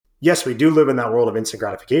yes, we do live in that world of instant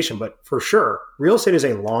gratification, but for sure, real estate is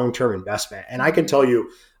a long-term investment. And I can tell you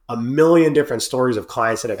a million different stories of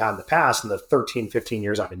clients that I've had in the past in the 13, 15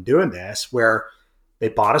 years I've been doing this, where they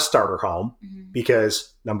bought a starter home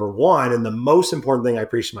because number one, and the most important thing I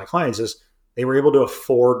preach to my clients is they were able to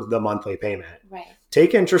afford the monthly payment. Right.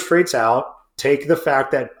 Take interest rates out, take the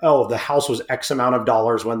fact that, oh, the house was X amount of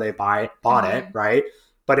dollars when they bought it, right?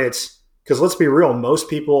 But it's, because let's be real, most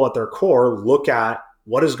people at their core look at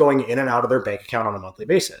what is going in and out of their bank account on a monthly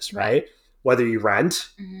basis, right? Whether you rent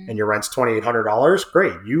and your rent's $2,800,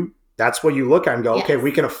 great. That's what you look at and go, okay,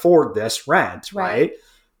 we can afford this rent, right?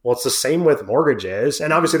 Well, it's the same with mortgages.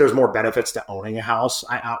 And obviously there's more benefits to owning a house.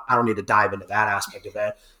 I don't need to dive into that aspect of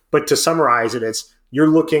it. But to summarize it, it's you're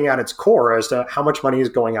looking at its core as to how much money is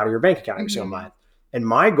going out of your bank account every single month. And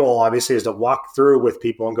my goal, obviously, is to walk through with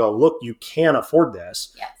people and go, look, you can afford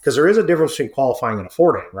this. Because there is a difference between qualifying and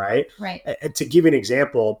affording, right? Right. And to give you an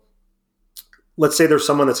example, let's say there's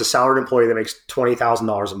someone that's a salaried employee that makes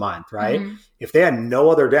 $20,000 a month, right? If they had no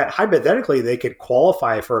other debt, hypothetically, they could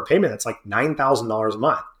qualify for a payment that's like $9,000 a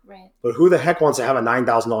month. Right. But who the heck wants to have a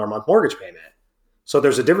 $9,000 a month mortgage payment? So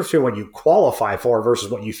there's a difference between what you qualify for versus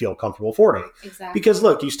what you feel comfortable affording. Exactly. Because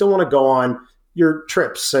look, you still want to go on your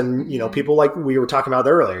trips and, you know, people like we were talking about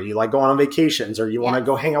earlier, you like going on vacations or you want to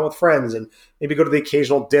go hang out with friends and maybe go to the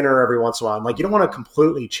occasional dinner every once in a while. Like you don't want to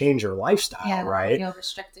completely change your lifestyle, right? Feel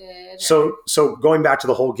restricted. So going back to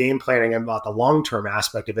the whole game planning about the long-term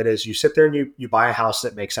aspect of it is you sit there and you buy a house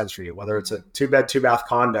that makes sense for you, whether it's a 2-bed, 2-bath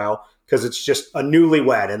condo, because it's just a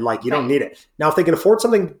newlywed and like you don't need it. Now, if they can afford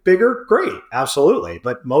something bigger, great, absolutely.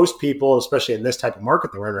 But most people, especially in this type of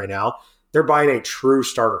market that we're in right now, they're buying a true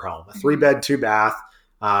starter home, a 3-bed, 2-bath,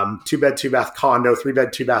 2-bed, 2-bath condo, 3-bed,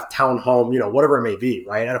 2-bath townhome, you know, whatever it may be,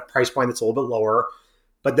 right? At a price point that's a little bit lower.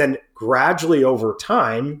 But then gradually over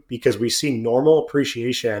time, because we see normal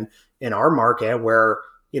appreciation in our market where,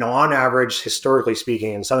 you know, on average, historically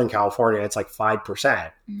speaking, in Southern California, it's like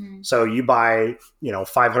 5%. So you buy, you know,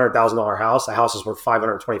 $500,000 house, the house is worth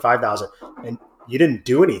 $525,000 and you didn't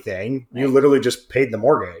do anything. You literally just paid the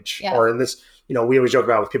mortgage. Or in this, you know, we always joke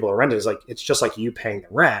about with people who rent is like, it's just like you paying the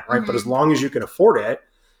rent, right? But as long as you can afford it,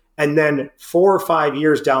 and then 4 or 5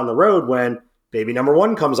 years down the road when baby number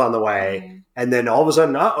 1 comes on the way, and then all of a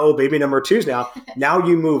sudden, baby number 2's now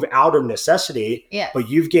you move out of necessity, but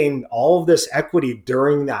you've gained all of this equity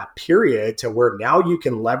during that period to where now you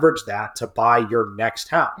can leverage that to buy your next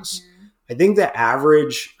house. I think the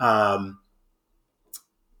average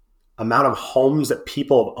amount of homes that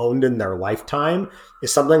people have owned in their lifetime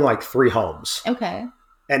is something like 3 homes. Okay.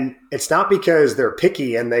 And it's not because they're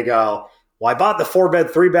picky and they go, well, I bought the 4-bed,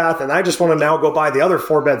 3-bath and I just want to now go buy the other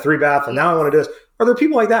 4-bed, 3-bath and now I want to do this. Are there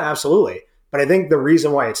people like that? Absolutely. But I think the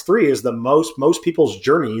reason why it's 3 is most people's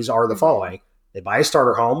journeys are the following. They buy a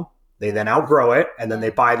starter home, they then outgrow it, and then they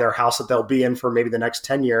buy their house that they'll be in for maybe the next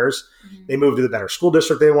 10 years. They move to the better school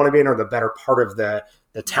district they want to be in or the better part of the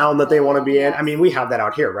town that they want to be in. I mean, we have that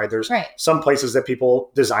out here, right? There's some places that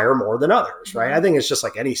people desire more than others, right? I think it's just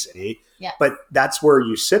like any city. But that's where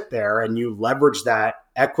you sit there and you leverage that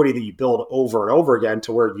equity that you build over and over again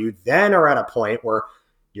to where you then are at a point where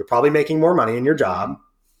you're probably making more money in your job.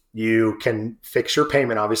 You can fix your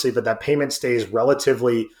payment, obviously, but that payment stays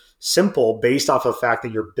relatively simple based off of the fact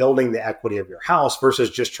that you're building the equity of your house versus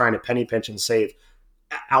just trying to penny pinch and save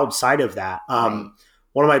outside of that.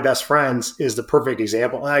 One of my best friends is the perfect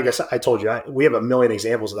example. I guess I told you, we have a million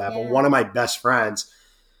examples of that, but one of my best friends,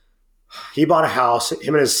 he bought a house,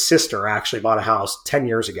 him and his sister actually bought a house 10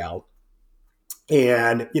 years ago.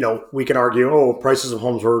 And, you know, we can argue, prices of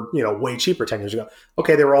homes were, you know, way cheaper 10 years ago.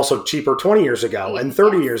 Okay, they were also cheaper 20 years ago and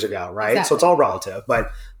 30 years ago, right? Exactly. So it's all relative.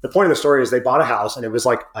 But the point of the story is they bought a house and it was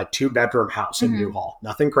like a 2-bedroom house in Newhall.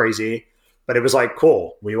 Nothing crazy, but it was like,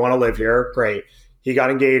 cool, we want to live here. Great. He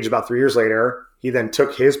got engaged about 3 years later. He then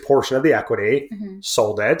took his portion of the equity,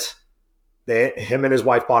 sold it. Him and his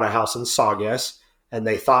wife bought a house in Saugus and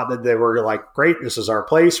they thought that they were like, great, this is our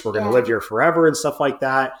place. We're going to live here forever and stuff like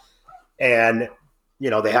that. And, you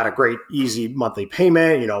know, they had a great, easy monthly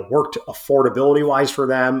payment, you know, worked affordability wise for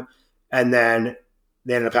them. And then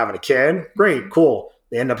they ended up having a kid. Great, cool.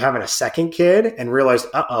 They ended up having a second kid and realized,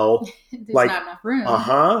 there's like, not enough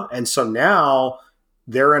room. And so now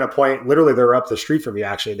they're in a point, literally they're up the street from you,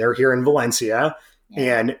 actually. They're here in Valencia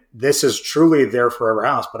and this is truly their forever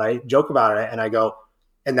house. But I joke about it and I go,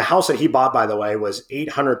 and the house that he bought, by the way, was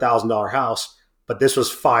 $800,000 house. But this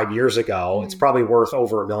was 5 years ago. It's probably worth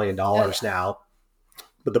over $1 million now.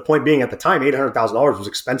 But the point being, at the time, $800,000 was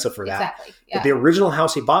expensive for that. Exactly. But the original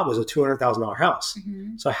house he bought was a $200,000 house.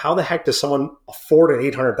 So how the heck does someone afford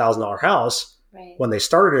an $800,000 house Right. when they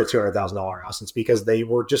started a $200,000 house. It's because they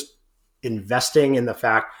were just investing in the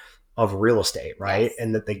fact of real estate, right? Yes.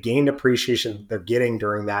 And that the gain appreciation they're getting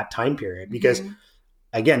during that time period. Because Mhm.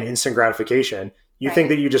 again, instant gratification. You Right. think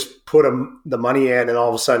that you just put the money in and all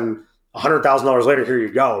of a sudden $100,000 later, here you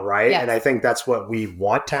go, right? Yes. And I think that's what we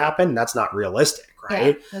want to happen. That's not realistic,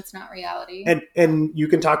 right? Yeah, that's not reality. And you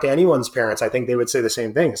can talk to anyone's parents. I think they would say the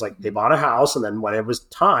same thing. It's like they bought a house and then when it was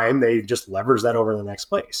time, they just leveraged that over to the next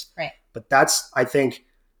place. Right. But that's, I think,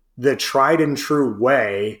 the tried and true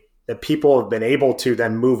way that people have been able to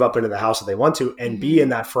then move up into the house that they want to and be in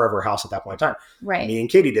that forever house at that point in time. Right. Me and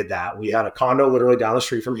Katie did that. We had a condo literally down the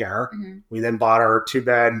street from here. Mhm. We then bought our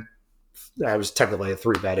 2-bed. It was technically a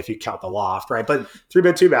 3-bed if you count the loft, right? But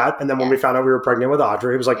 3-bed, 2-bath. And then when we found out we were pregnant with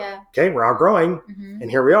Audrey, it was like, Yeah. okay, we're outgrowing. Mhm. And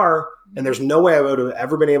here we are. And there's no way I would have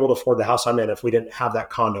ever been able to afford the house I'm in if we didn't have that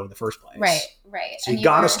condo in the first place. Right. Right. So And you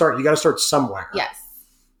got were- to start somewhere. Yes.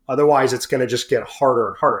 Otherwise, it's going to just get harder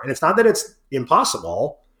and harder. And it's not that it's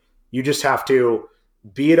impossible. You just have to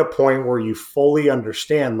be at a point where you fully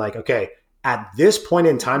understand, like, okay, at this point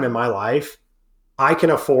in time in my life, I can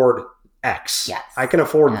afford X. Yes. I can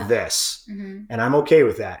afford Yeah. this. Mhm. And I'm okay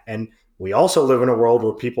with that. And we also live in a world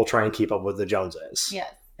where people try and keep up with the Joneses.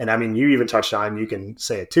 Yes. And I mean, you even touched on, you can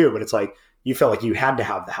say it too, but it's like, you felt like you had to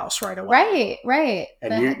have the house right away. Right. Right.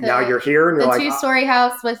 And now you're here and the you're like, 2-story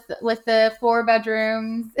house with the 4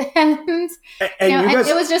 bedrooms, and and you know, you and guys,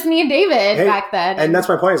 it was just me and David Hey, back then. and that's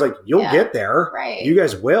my point is like, you'll Yeah. get there. Right. You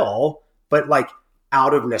guys will, but like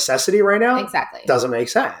out of necessity right now, exactly. doesn't make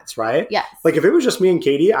sense, right? Yes. Like if it was just me and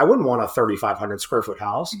Katie, I wouldn't want a 3,500 square foot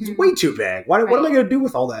house. It's Mhm. way too big. What am I Right. going to do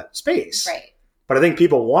with all that space? Right. But I think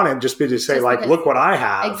people want it just to say Just like, because- look what I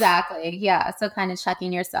have. Exactly. Yeah. So kind of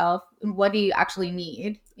checking yourself. What do you actually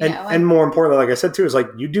need? You know? And more importantly, like I said too, is like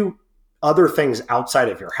you do other things outside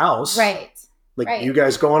of your house. right. Like right. you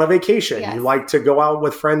guys go on a vacation. Yes. You like to go out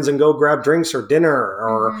with friends and go grab drinks or dinner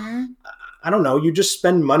or Mhm. I don't know, you just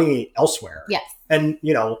spend money elsewhere. Yes. And,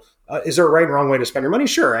 you know, is there a right and wrong way to spend your money?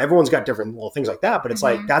 Sure. Everyone's got different little things like that. But it's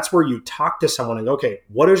like, Mhm. that's where you talk to someone and go, okay,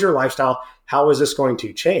 what is your lifestyle? How is this going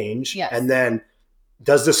to change? Yes. And then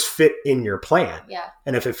does this fit in your plan? Yeah.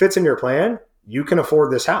 And if it fits in your plan, you can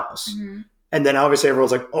afford this house. Mhm. And then obviously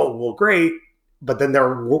everyone's like, oh, well, great. But then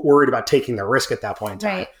they're worried about taking the risk at that point in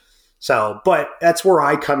time. Right. So, but that's where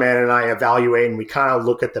I come in and I evaluate and we kind of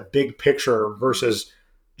look at the big picture versus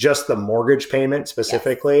just the mortgage payment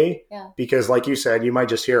specifically. Yeah. Because like you said, you might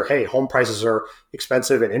just hear, hey, home prices are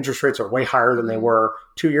expensive and interest rates are way higher than they Mhm. were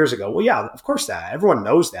 2 years ago. Well, yeah, of course that. Everyone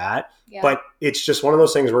knows that. Yeah. But it's just one of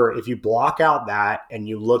those things where if you block out that and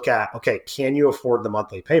you look at, okay, can you afford the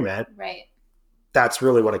monthly payment? right. That's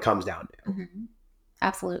really what it comes down to. Mhm.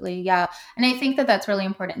 Absolutely. Yeah. And I think that that's really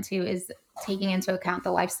important too, is taking into account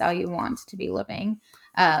the lifestyle you want to be living.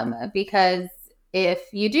 Because if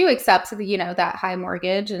you do accept, you know, that high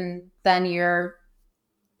mortgage and then you're,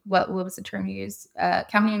 what was the term you used?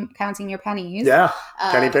 Counting your pennies. Yeah.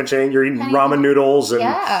 Uh, Penny pinching, you're eating penny ramen pinching. noodles and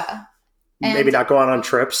Yeah. maybe And- not going on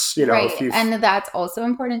trips, you know, right. if you And that's also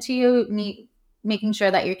important to you, making sure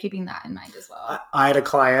that you're keeping that in mind as well. I had a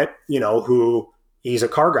client, you know, who he's a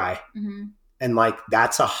car guy hmm and like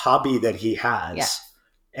that's a hobby that he has. Yeah.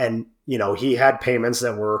 And, you know, he had payments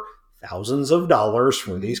that were thousands of dollars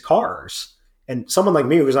for Mhm. these cars. And someone like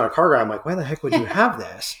me who's not a car guy, I'm like, why the heck would you have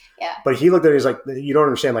this? Yeah. But he looked at it, he's like, you don't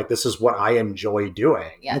understand, like, this is what I enjoy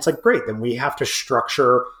doing. Yeah. And it's like, great, then we have to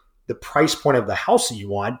structure the price point of the house that you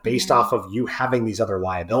want based Mhm. off of you having these other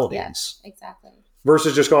liabilities Yes, exactly.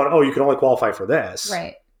 versus just going, oh, you can only qualify for this.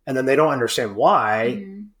 Right. And then they don't understand why.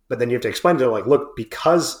 Mhm. But then you have to explain to them, like, look,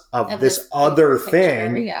 because of Of this this other picture,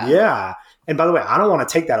 thing. yeah. And by the way, I don't want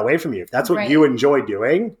to take that away from you. If that's what Right. you enjoy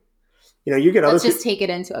doing, you know, you get other Let's people. just take it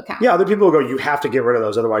into account. Yeah, other people will go, you have to get rid of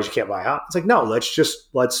those, otherwise you can't buy a house. It's like, no,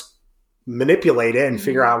 let's manipulate it and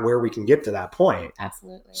figure Mhm. out where we can get to that point.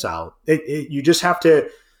 Absolutely. So you just have to,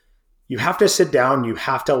 you have to sit down, you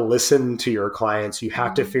have to listen to your clients, you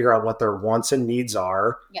have to Mhm. figure out what their wants and needs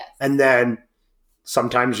are. Yes. And then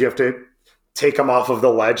sometimes you have to take them off of the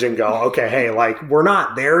ledge and go, okay, hey, like we're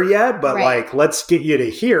not there yet, but Right. like, let's get you to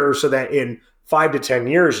here so that in 5 to 10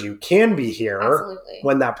 years, you can be here Absolutely.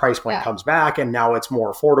 when that price point Yeah. comes back and now it's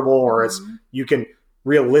more affordable or it's, Mhm. you can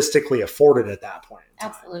realistically afford it at that point. in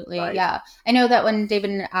time, Absolutely. right? Yeah. I know that when David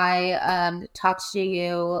and I talked to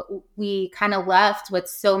you, we kind of left with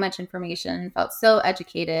so much information, felt so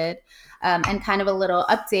educated, and kind of a little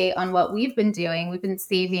update on what we've been doing. We've been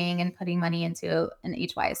saving and putting money into an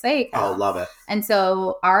HYSA Oh, account. love it. And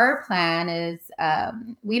so our plan is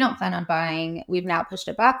we don't plan on buying. We've now pushed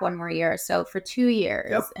it back one more year. So for 2 years.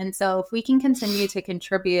 Yep. And so if we can continue to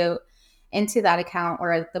contribute into that account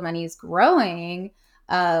or the money is growing,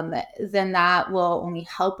 then that will only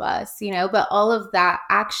help us, but all of that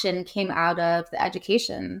action came out of the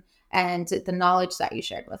education and the knowledge that you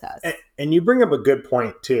shared with us. And you bring up a good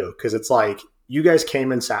point too, because it's like you guys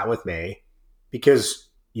came and sat with me because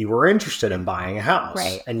you were interested in buying a house,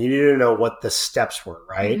 right? And you needed to know what the steps were,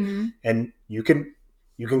 right? Mm-hmm. And you can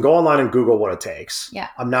go online and Google what it takes. Yeah,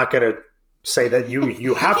 I'm not going to say that you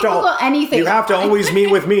have to Google anything. You have to always meet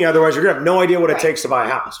with me, otherwise you're going to have no idea what it takes to buy a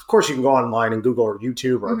house. Of course, you can go online and Google or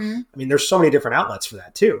YouTube, or I mean, there's so many different outlets for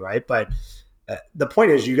that too, right? But the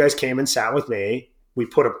point is, you guys came and sat with me. We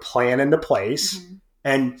put a plan into place,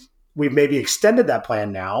 and we've maybe extended that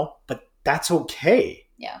plan now, but that's okay.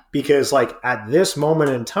 Yeah. Because like at this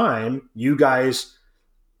moment in time, you guys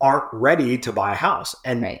aren't ready to buy a house.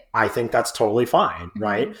 And I think that's totally fine.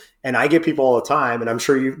 Right. And I get people all the time, and I'm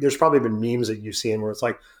sure there's probably been memes that you've seen where it's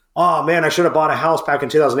like, oh man, I should have bought a house back in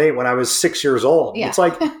 2008 when I was 6 years old. Yeah. It's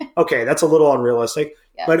like, okay, that's a little unrealistic.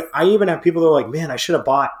 Yes. But I even have people that are like, man, I should have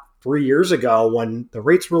bought 3 years ago when the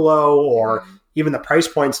rates were low, or even the price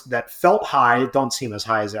points that felt high don't seem as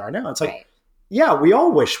high as they are now. It's like, yeah, we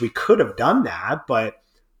all wish we could have done that, but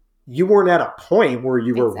you weren't at a point where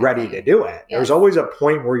you were ready to do it. Yes. There's always a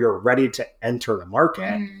point where you're ready to enter the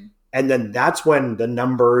market. And then that's when the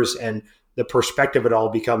numbers and the perspective of it all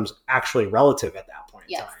becomes actually relative at that point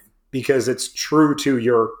in time, because it's true to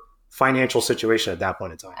your financial situation at that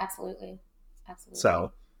point in time. Absolutely.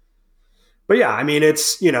 So, but yeah, I mean,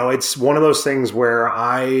 it's one of those things where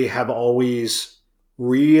I have always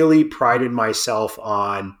really prided myself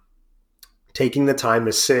on taking the time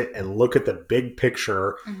to sit and look at the big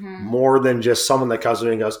picture more than just someone that comes to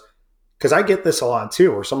me and goes, because I get this a lot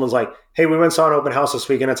too, where someone's like, hey, we went and saw an open house this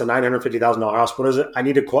weekend. It's a $950,000 house. What is it? I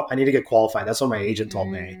need to get qualified. That's what my agent told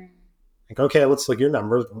me. Like, okay, let's look at your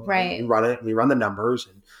numbers. Right. We run it. We run the numbers.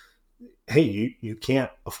 And hey, you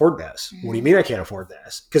can't afford this. What do you mean I can't afford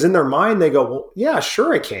this? Because in their mind, they go, well, yeah,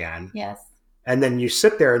 sure I can. Yes. And then you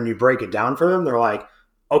sit there and you break it down for them. They're like,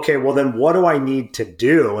 okay, well then what do I need to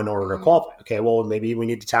do in order to qualify? Okay, well maybe we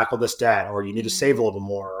need to tackle this debt, or you need to save a little bit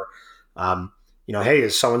more. Hey,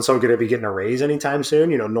 is so-and-so going to be getting a raise anytime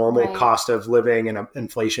soon? Normal cost of living and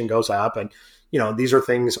inflation goes up, and these are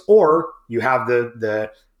things. Or you have the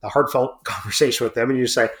heartfelt conversation with them, and you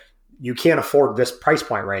say, you can't afford this price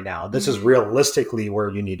point right now. This is realistically where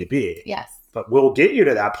you need to be. Yes. But we'll get you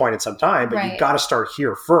to that point at some time, but you've got to start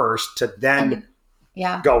here first to then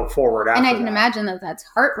go forward after. And I can imagine that that's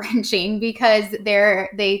heart-wrenching, because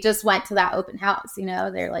they just went to that open house,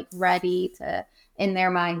 they're like ready to, in their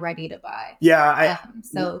mind, ready to buy. Yeah.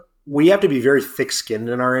 So we have to be very thick-skinned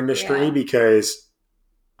in our industry, because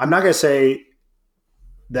I'm not going to say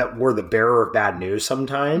that we're the bearer of bad news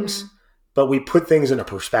sometimes, but we put things into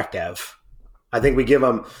perspective. I think we give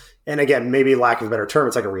them, and again, maybe lack of a better term,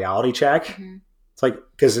 it's like a reality check. It's like,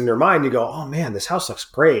 because in your mind you go, oh man, this house looks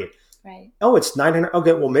great. Right. Oh, it's $900.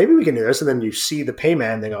 Okay, well maybe we can do this. And then you see the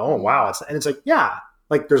payment and they go, oh wow. And it's like, yeah,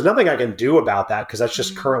 like there's nothing I can do about that, because that's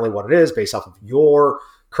just currently what it is based off of your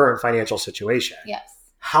current financial situation. Yes.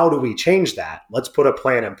 How do we change that? Let's put a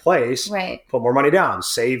plan in place. Right. Put more money down,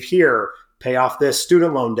 save here, pay off this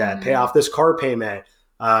student loan debt, pay off this car payment.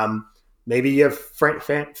 Maybe you have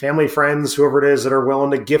family, friends, whoever it is, that are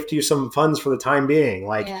willing to gift you some funds for the time being.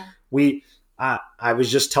 Like I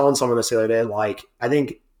was just telling someone this the other day, like I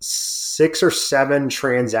think 6 or 7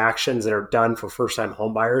 transactions that are done for first-time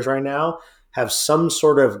home buyers right now have some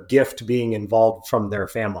sort of gift being involved from their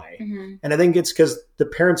family. And I think it's because the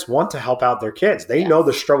parents want to help out their kids. They know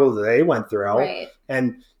the struggle that they went through. Right.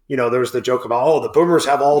 And, there's the joke about, oh, the boomers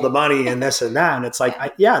have all the money and this and that. And it's like,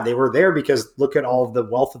 they were there because look at all of the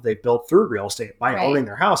wealth that they built through real estate by owning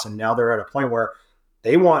their house. And now they're at a point where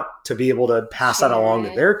they want to be able to pass that along to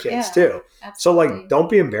their kids too. Absolutely. So like, don't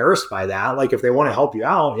be embarrassed by that. Like if they want to help you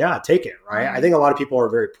out, take it. Right. I think a lot of people are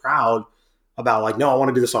very proud about like, no, I want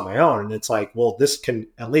to do this on my own. And it's like, well, this can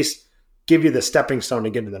at least give you the stepping stone to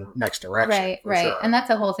get in the next direction. Right. Sure. And that's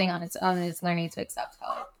a whole thing on its own, is learning to accept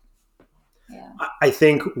help. Yeah. I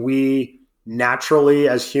think we naturally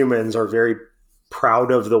as humans are very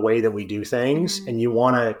proud of the way that we do things, and you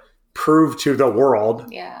want to prove to the world,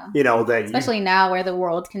 that especially now where the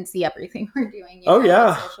world can see everything we're doing.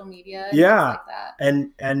 Social media. And like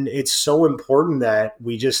that. And it's so important that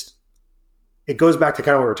it goes back to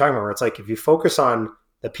kind of what we were talking about, where it's like, if you focus on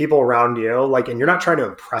the people around you, like, and you're not trying to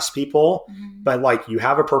impress people, but like you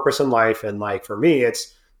have a purpose in life. And like, for me,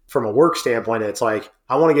 it's from a work standpoint, it's like,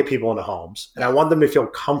 I want to get people into homes and I want them to feel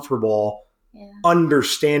comfortable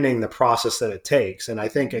understanding the process that it takes. And I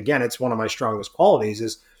think, again, it's one of my strongest qualities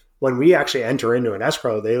is when we actually enter into an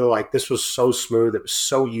escrow, they were like, this was so smooth. It was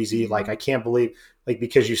so easy. Like, I can't believe, like,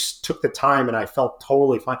 because you took the time and I felt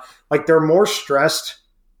totally fine. Like, they're more stressed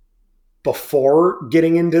before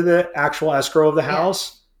getting into the actual escrow of the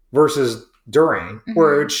house versus during,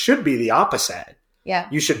 where it should be the opposite. Yeah.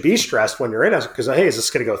 You should be stressed when you're in it because, hey, is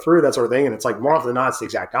this going to go through? That sort of thing. And it's like, more often than not, it's the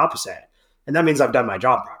exact opposite. And that means I've done my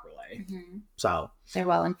job properly. So they're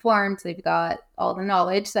well informed. They've got all the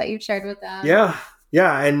knowledge that you've shared with them. Yeah.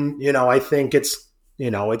 Yeah. And, I think it's,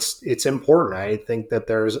 it's important. I think that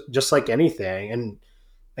there's just like anything. And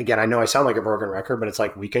again, I know I sound like a broken record, but it's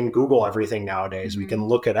like, we can Google everything nowadays. We can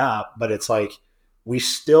look it up, but it's like, we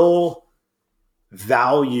still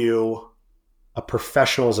value a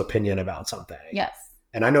professional's opinion about something. Yes.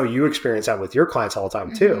 And I know you experience that with your clients all the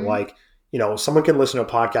time too. Like, someone can listen to a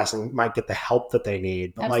podcast and might get the help that they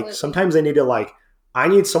need, but like sometimes they need to I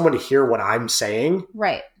need someone to hear what I'm saying.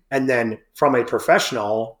 Right. And then from a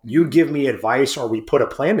professional, you give me advice or we put a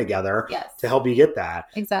plan together to help you get that.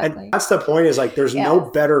 Exactly. And that's the point is like, there's no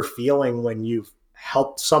better feeling when you've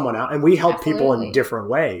helped someone out, and we help people in different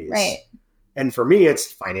ways. Right. And for me, it's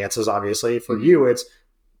finances, obviously. For you, it's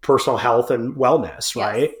personal health and wellness,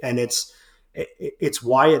 right? And it's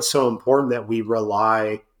why it's so important that we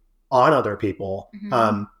rely on other people.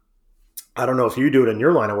 I don't know if you do it in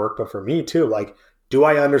your line of work, but for me too, like, do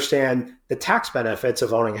I understand the tax benefits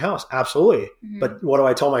of owning a house? Absolutely. But what do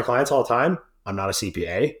I tell my clients all the time? I'm not a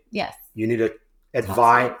CPA. Yes. You need to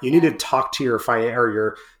advise, you need to talk to your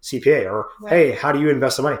your CPA or, hey, how do you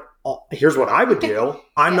invest the money? Here's what I would do.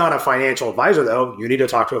 I'm not a financial advisor though. You need to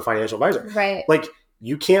talk to a financial advisor. Right. Like,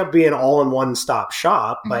 you can't be an all-in-one stop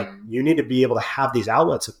shop, but you need to be able to have these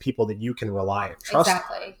outlets of people that you can rely and trust.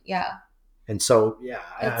 Exactly. Yeah. And so,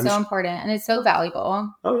 it's so important and it's so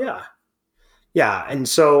valuable. Oh yeah. Yeah. And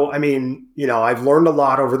so, I mean, I've learned a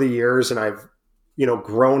lot over the years and I've,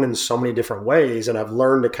 grown in so many different ways, and I've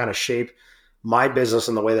learned to kind of shape my business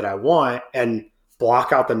in the way that I want and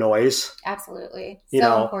block out the noise. Absolutely.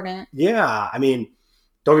 So important. Yeah. I mean,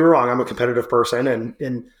 don't get me wrong. I'm a competitive person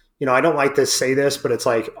and I don't like to say this, but it's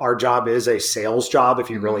like our job is a sales job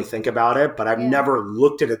if you really think about it, but I've never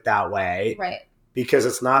looked at it that way. Right. Because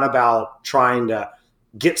it's not about trying to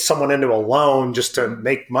get someone into a loan just to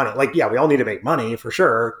make money. Like, we all need to make money for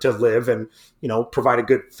sure to live and, provide a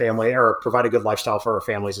good family or provide a good lifestyle for our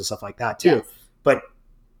families and stuff like that too. Yes. But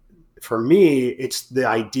for me, it's the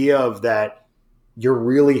idea of that you're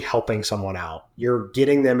really helping someone out. You're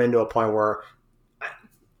getting them into a point where,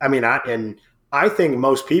 I think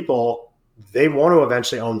most people, they want to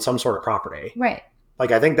eventually own some sort of property. Right.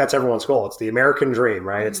 Like, I think that's everyone's goal. It's the American dream,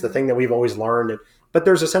 right? It's the thing that we've always learned. But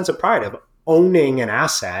there's a sense of pride of owning an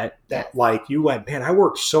asset that like you went, man, I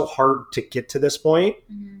worked so hard to get to this point,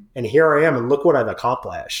 and here I am, and look what I've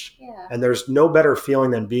accomplished. Yeah. And there's no better feeling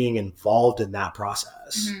than being involved in that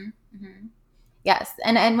process. Yes.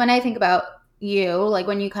 And when I think about you, like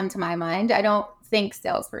when you come to my mind, I don't think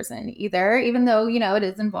salesperson either, even though, it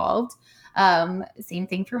is involved. Same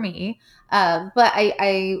thing for me. But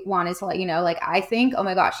I wanted to let you know, like, I think, oh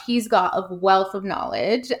my gosh, he's got a wealth of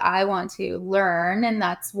knowledge. I want to learn. And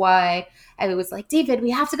that's why I was like, David, we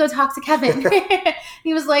have to go talk to Kevin.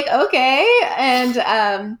 He was like, okay.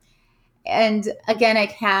 And again, I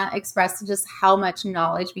can't express just how much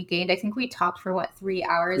knowledge we gained. I think we talked for 3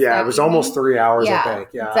 hours. Yeah, it was almost 3 hours, I think.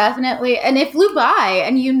 Yeah, definitely. And it flew by,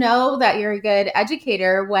 and that you're a good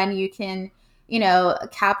educator when you can,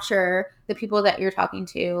 capture the people that you're talking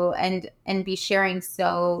to and be sharing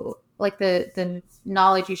so like the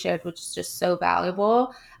knowledge you shared, which is just so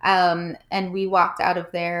valuable. And we walked out of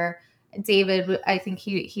there. David, I think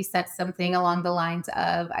he said something along the lines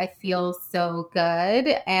of, I feel so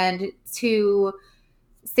good. And to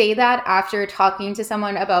say that after talking to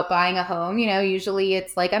someone about buying a home, usually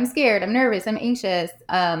it's like, I'm scared, I'm nervous, I'm anxious.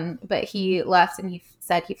 But he left and he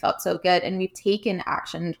said he felt so good. And we've taken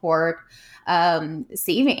action toward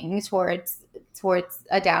saving towards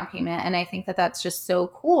a down payment. And I think that that's just so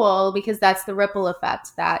cool because that's the ripple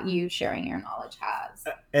effect that you sharing your knowledge has.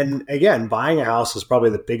 And again, buying a house is probably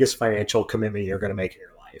the biggest financial commitment you're going to make in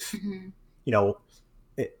your life.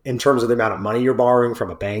 In terms of the amount of money you're borrowing from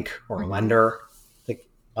a bank or a lender, like,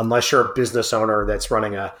 unless you're a business owner that's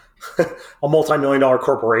running a multi-million-dollar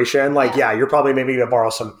corporation, you're probably maybe going to borrow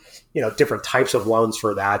some, different types of loans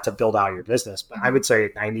for that to build out your business. But I would say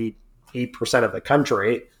 98% of the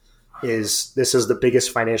country this is the biggest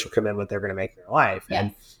financial commitment they're going to make in their life. Yes.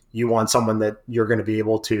 And you want someone that you're going to be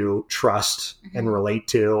able to trust and relate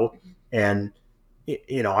to. And,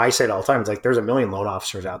 I say it all the time. It's like, there's a million loan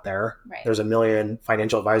officers out there. Right. There's a million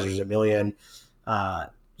financial advisors, a million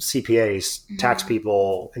CPAs, tax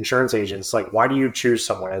people, insurance agents, like, why do you choose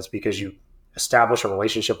someone? It's because you establish a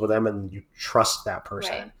relationship with them and you trust that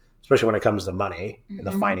person, Right. especially when it comes to money and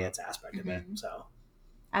the finance aspect of it. So.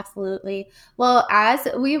 Absolutely. Well, as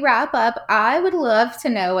we wrap up, I would love to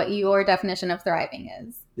know what your definition of thriving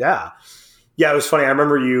is. Yeah. It was funny. I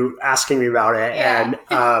remember you asking me about it, and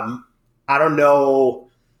I don't know.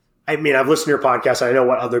 I mean, I've listened to your podcast. I know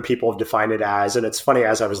what other people have defined it as, and it's funny.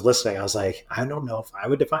 As I was listening, I was like, I don't know if I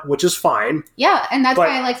would define, which is fine. Yeah, and that's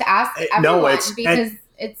why I like to ask everyone because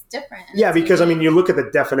it's different. Yeah, because I mean, you look at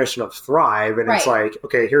the definition of thrive, and it's like,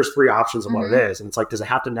 okay, here's 3 options of what it is, and it's like, does it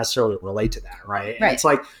have to necessarily relate to that, right? And it's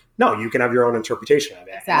like, no, you can have your own interpretation of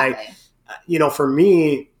it. Exactly. And for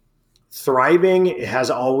me, thriving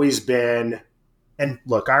has always been, and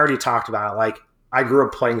look, I already talked about it. Like, I grew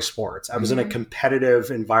up playing sports. I was in a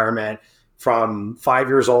competitive environment from 5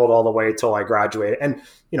 years old all the way till I graduated. And,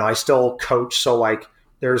 I still coach. So like,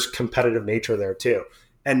 there's competitive nature there too.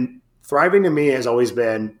 And thriving to me has always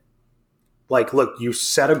been like, look, you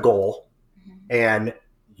set a goal and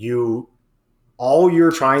all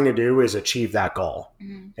you're trying to do is achieve that goal,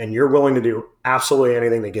 and you're willing to do absolutely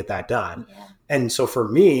anything to get that done. Yeah. And so for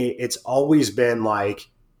me, it's always been like,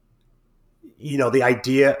 the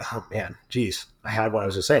idea, oh man, geez, I had what I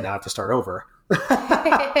was going to say. Now I have to start over.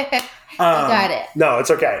 Got it. No,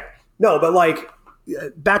 it's okay. No, but like,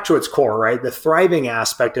 back to its core, right? The thriving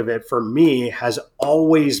aspect of it for me has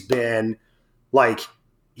always been like,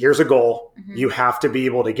 here's a goal. You have to be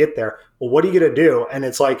able to get there. Well, what are you going to do? And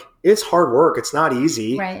it's like, it's hard work. It's not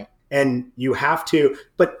easy. Right. And you have to,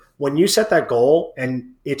 but when you set that goal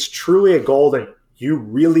and it's truly a goal that you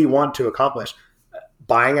really want to accomplish,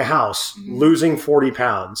 buying a house, losing 40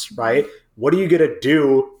 pounds, right? What are you going to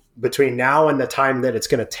do between now and the time that it's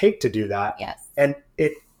going to take to do that? Yes. And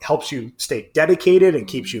it helps you stay dedicated and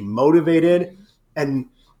keeps you motivated. And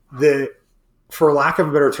for lack of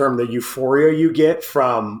a better term, the euphoria you get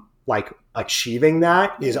from like achieving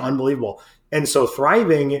that is unbelievable. And so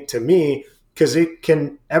thriving to me, because it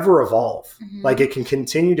can ever evolve, like it can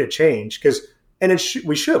continue to change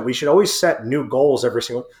we should always set new goals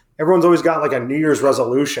everyone's always got like a New Year's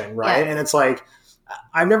resolution, right? And it's like,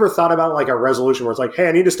 I've never thought about like a resolution where it's like, hey,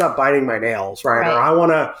 I need to stop biting my nails, right? Or I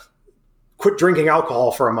want to quit drinking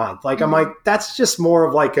alcohol for a month. Like, I'm like, that's just more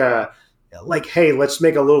of like hey, let's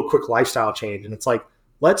make a little quick lifestyle change. And it's like,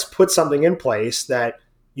 let's put something in place that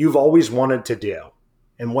you've always wanted to do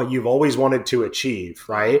and what you've always wanted to achieve,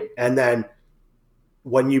 right? And then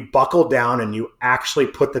when you buckle down and you actually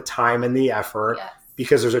put the time and the effort,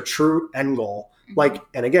 because there's a true end goal. Like,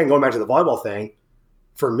 and again, going back to the volleyball thing,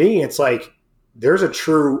 for me, it's like, there's a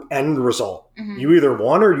true end result. You either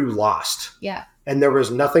won or you lost. Yeah. And there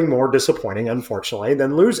was nothing more disappointing, unfortunately,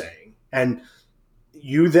 than losing. And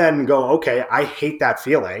you then go, okay, I hate that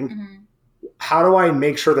feeling. How do I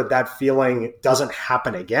make sure that feeling doesn't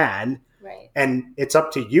happen again? Right. And it's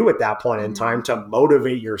up to you at that point in time to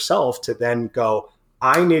motivate yourself to then go,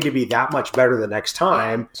 I need to be that much better the next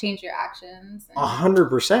time. Change your actions.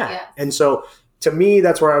 100%. And so to me,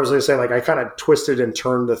 that's where I was going to say, like, I kind of twisted and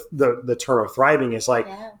turned the term of thriving. Is like,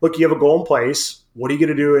 look, you have a goal in place. What are you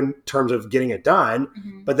going to do in terms of getting it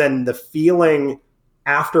done? But then the feeling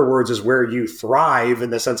afterwards is where you thrive in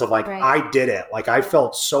the sense of like, I did it. Like, I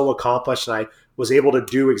felt so accomplished and I was able to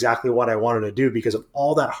do exactly what I wanted to do because of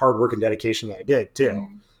all that hard work and dedication that I did too.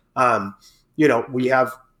 We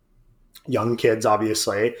have young kids,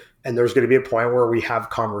 obviously, and there's going to be a point where we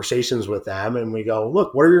have conversations with them and we go,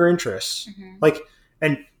 look, what are your interests? Like,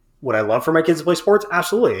 and would I love for my kids to play sports?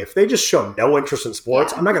 Absolutely. If they just show no interest in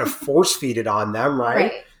sports, I'm not going to force feed it on them.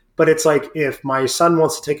 Right. But it's like, if my son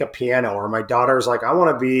wants to take a piano or my daughter's like, I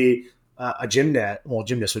want to be a gymnast. Well,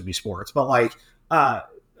 gymnast would be sports, but like, I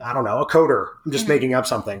don't know, a coder. I'm just making up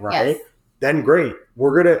something. Right. Yes. Then great.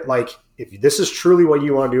 We're going to, like, if this is truly what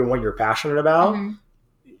you want to do and what you're passionate about,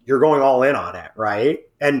 you're going all in on it, right?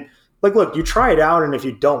 And like, look, you try it out, and if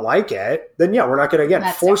you don't like it, then we're not going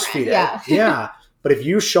to force feed it. But if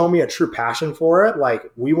you show me a true passion for it,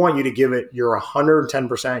 like, we want you to give it your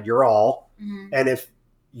 110%, your all. And if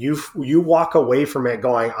you walk away from it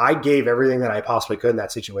going, I gave everything that I possibly could in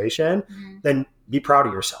that situation, then be proud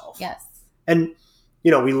of yourself. Yes. And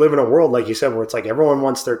we live in a world, like you said, where it's like everyone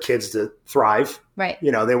wants their kids to thrive. Right.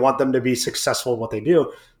 They want them to be successful in what they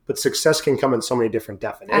do. But success can come in so many different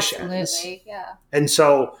definitions. Absolutely, yeah. And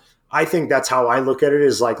so I think that's how I look at it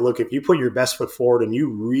is like, look, if you put your best foot forward and you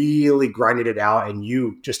really grinded it out and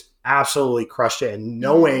you just absolutely crushed it, and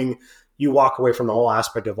knowing you walk away from the whole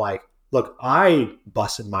aspect of like, look, I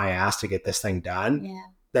busted my ass to get this thing done,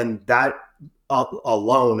 then that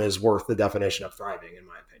alone is worth the definition of thriving, in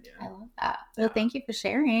my opinion. I love that. Well, thank you for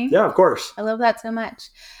sharing. Yeah, of course. I love that so much.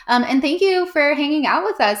 And thank you for hanging out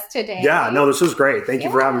with us today. Yeah, no, this was great. Thank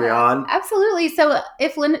you for having me on. Absolutely. So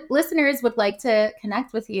if listeners would like to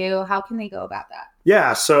connect with you, how can they go about that?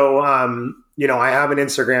 Yeah. So, I have an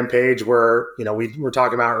Instagram page where, we were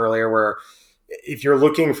talking about earlier where if you're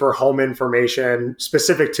looking for home information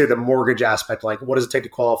specific to the mortgage aspect, like what does it take to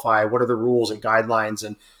qualify? What are the rules and guidelines?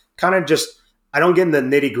 And kind of just, I don't get in the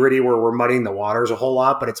nitty gritty where we're muddying the waters a whole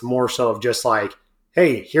lot, but it's more so of just like,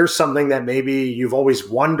 hey, here's something that maybe you've always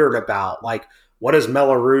wondered about. Like, what does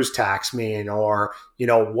Mello-Roos tax mean? Or,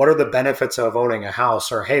 what are the benefits of owning a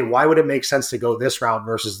house? Or, hey, why would it make sense to go this route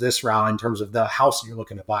versus this route in terms of the house that you're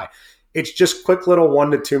looking to buy? It's just quick little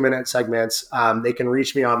 1 to 2 minute segments. They can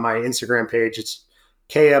reach me on my Instagram page. It's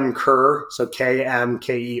KM Kerr, so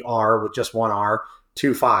KMKER with just one R,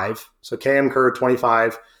 25. So KM Kerr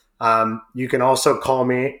 25. You can also call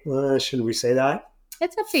me. Should we say that?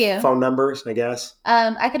 It's up to you. Phone numbers, I guess.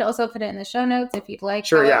 I could also put it in the show notes if you'd like.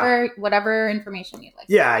 Sure, whatever information you'd like.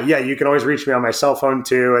 Yeah. You can always reach me on my cell phone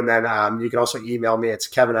too. And then you can also email me. It's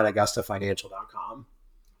kevin@augustafinancial.com.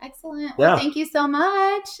 Excellent. Well, thank you so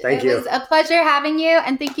much. Thank you. It was a pleasure having you.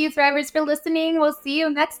 And thank you, Thrivers, for listening. We'll see you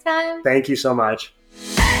next time. Thank you so much.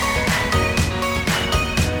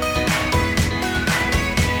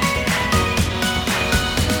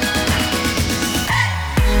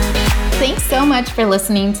 Thanks so much for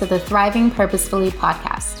listening to the Thriving Purposefully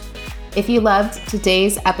podcast. If you loved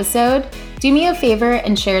today's episode, do me a favor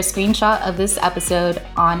and share a screenshot of this episode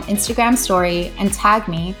on Instagram story and tag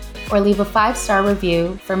me, or leave a 5-star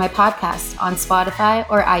review for my podcast on Spotify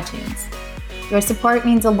or iTunes. Your support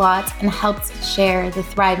means a lot and helps share the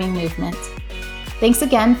thriving movement. Thanks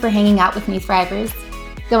again for hanging out with me, Thrivers.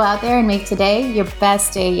 Go out there and make today your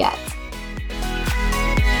best day yet.